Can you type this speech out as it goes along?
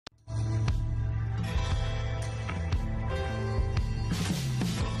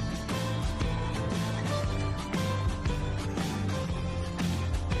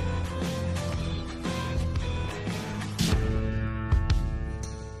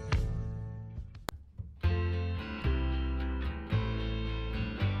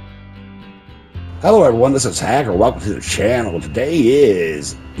Hello everyone, this is Hacker. Welcome to the channel. Today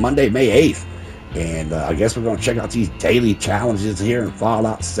is Monday, May 8th. And I guess we're going to check out these daily challenges here in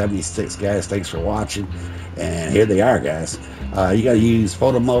Fallout 76, guys. Thanks for watching. And here they are, guys. You got to use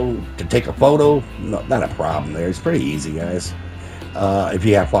photo mode to take a photo. No, not a problem there. It's pretty easy, guys. If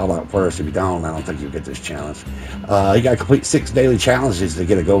you have Fallout first. If you don't, I don't think you'll get this challenge. You got to complete 6 daily challenges to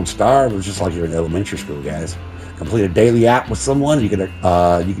get a gold star. It's just like you're in elementary school, guys. Complete a daily app with someone. You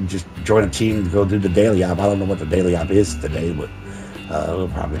can just join a team to go do the daily app. I don't know what the daily app is today, but we'll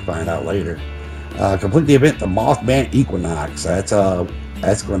probably find out later. Complete the event, the Mothman Equinox. That's going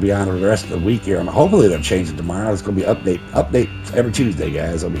to be on the rest of the week here. Hopefully they'll change it tomorrow. It's going to be update every Tuesday,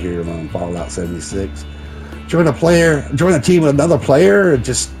 guys, over here on Fallout 76. Join a team with another player, and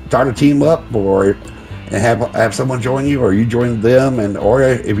just start a team up, and have someone join you, or you join them, or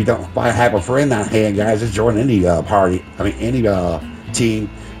if you don't have a friend on hand, guys, just join any party. Any team,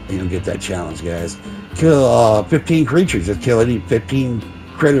 and you'll get that challenge, guys. Kill 15 creatures. Just kill any 15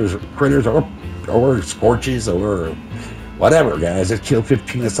 critters, or scorches, or whatever, guys. Just kill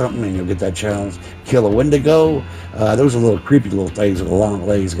 15 or something, and you'll get that challenge. Kill a Wendigo. Those are little creepy little things with the long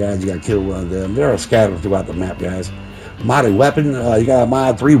legs, guys. You gotta kill one of them. They're scattered throughout the map, guys. Modded weapon, you gotta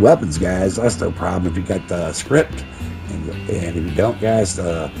mod 3 weapons, guys. That's no problem if you got the script, and if you don't, guys,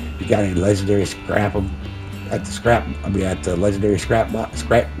 if you got any legendary scrap them at the legendary scrap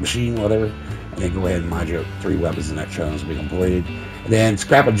machine, whatever, and then go ahead and mod your 3 weapons, and that challenge will be completed. And then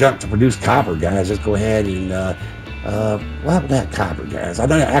scrap a junk to produce copper, guys. Just go ahead and what happened to that copper, guys? I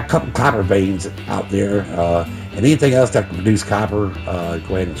know I have a couple copper veins out there, and anything else that can produce copper,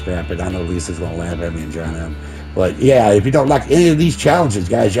 go ahead and scrap it. I know Lisa's gonna laugh at me and join them. But yeah, if you don't like any of these challenges,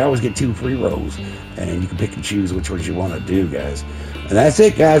 guys, you always get 2 free rolls, and you can pick and choose which ones you want to do, guys. And that's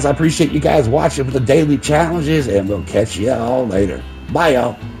it, guys. I appreciate you guys watching for the daily challenges, and we'll catch you all later. Bye,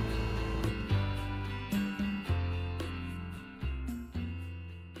 y'all.